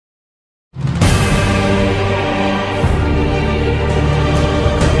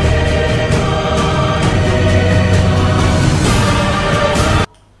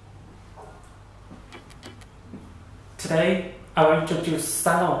introduce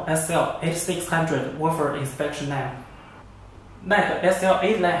Sunlonge SL8600 wafer inspection lamp. Like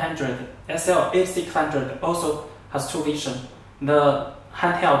SL8900, SL8600 also has two versions, the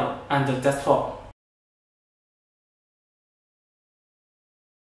handheld and the desktop.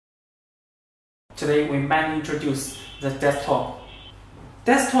 Today we might introduce the desktop.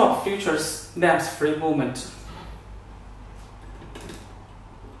 Desktop features lamp's free movement.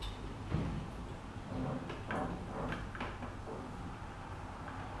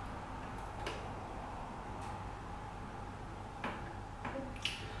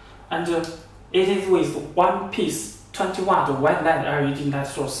 And it is with one piece 20 watt white light LED light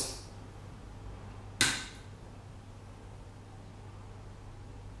source.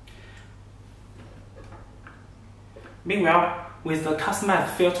 Meanwhile, with the customized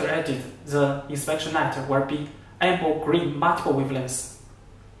filter added, the inspection light will be able to green multiple wavelengths.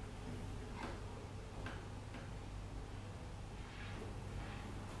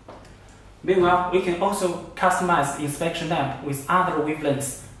 Meanwhile, we can also customize the inspection lamp with other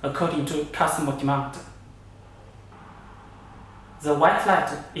wavelengths according to customer demand. The white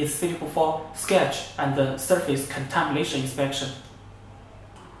light is suitable for sketch and the surface contamination inspection.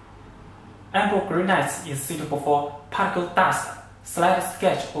 Amber green light is suitable for particle dust, slight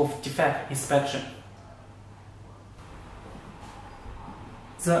sketch of defect inspection.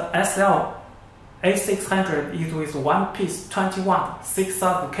 The SL8600 is with one piece 20 watt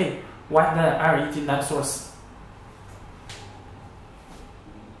 6000K white light LED light source.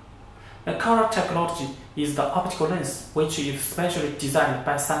 The color technology is the optical lens, which is specially designed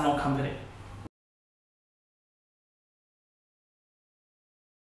by Sunlonge company.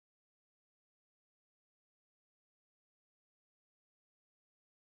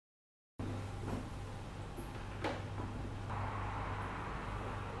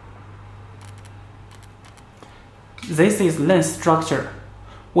 This is lens structure.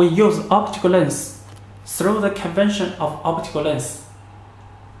 We use optical lens. Through the convention of optical lens,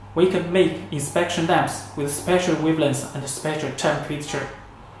 we can make inspection lamps with special wavelengths and special temperature.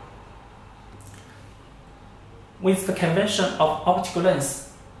 With the convention of optical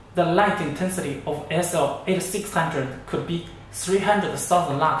lens, the light intensity of SL8600 could be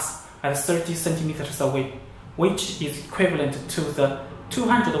 300,000 lux at 30 centimeters away, which is equivalent to the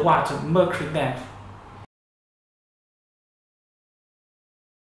 200 watt mercury lamp.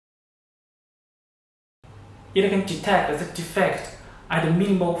 It can detect the defect at a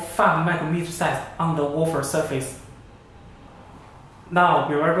minimal 5 micrometer size on the wafer surface. Now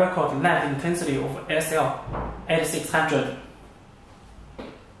we will record the light intensity of SL8600.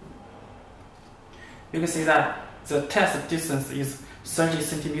 You can see that the test distance is 30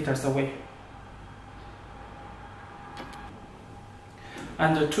 centimeters away.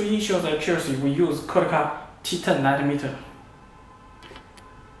 And to ensure the accuracy, we use Konica T10 light meter.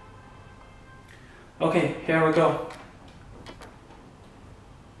 Okay, here we go.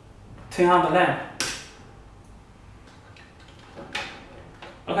 Turn on the lamp.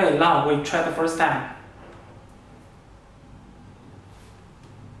 Okay, now we try the first time.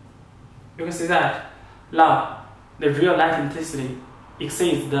 You can see that now the real light intensity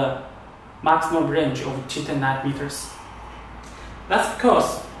exceeds the maximum range of T10 nanometers. That's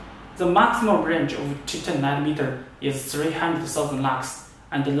because the maximum range of T10 nanometer is 300,000 lux,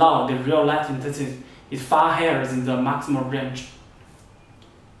 and now the real light intensity is far higher than the maximum range.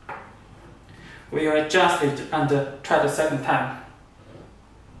 We will adjust it and try the second time.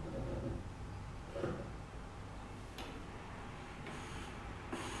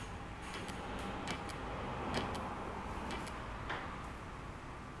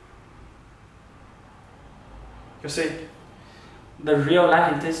 You see, the real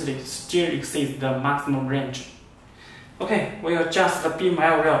light intensity still exceeds the maximum range. Okay, we will adjust the beam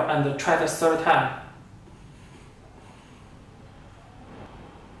area and try the third time.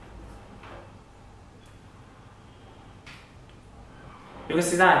 You can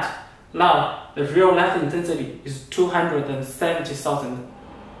see that now the real light intensity is 270,000.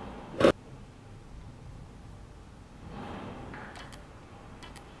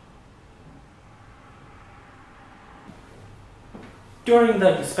 During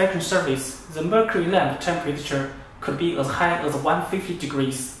the inspection service, the mercury lamp temperature could be as high as 150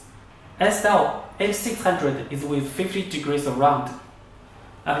 degrees. SL8600 is with 50 degrees around.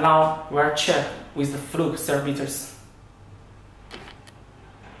 And now we'll check with the fluke thermometers.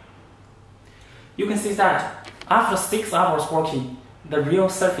 You can see that after 6 hours working, the real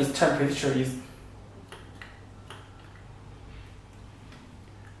surface temperature is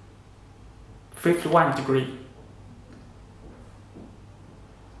 51 degrees,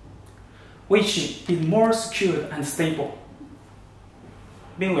 which is more secure and stable.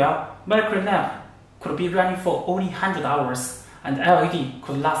 Meanwhile, mercury lamp could be running for only 100 hours, and LED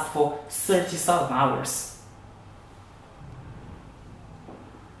could last for 30,000 hours.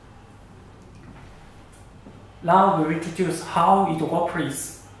 Now we introduce how it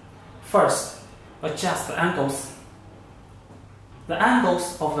operates. First, adjust the angles. The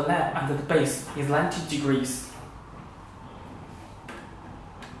angles of the lamp and the base is 90 degrees.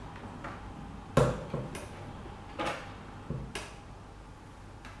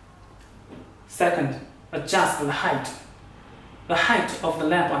 Second, adjust the height. The height of the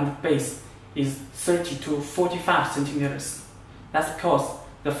lamp and the base is 30 to 45 centimeters. That's because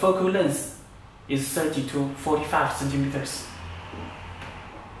the focal length is 30 to 45 centimeters.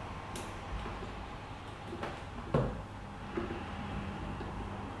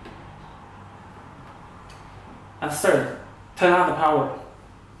 And third, turn on the power.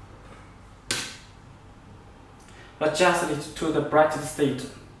 Adjust it to the brightest state.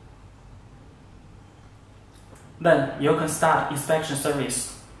 Then you can start inspection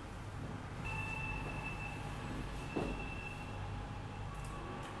service.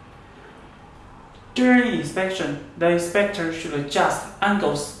 During inspection, the inspector should adjust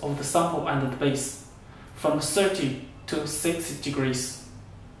angles of the sample and the base from 30 to 60 degrees.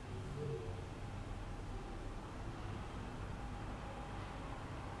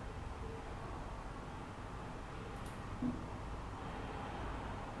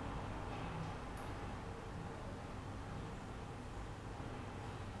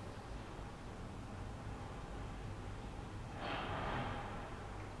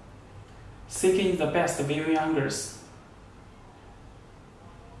 Seeking the best viewing angles.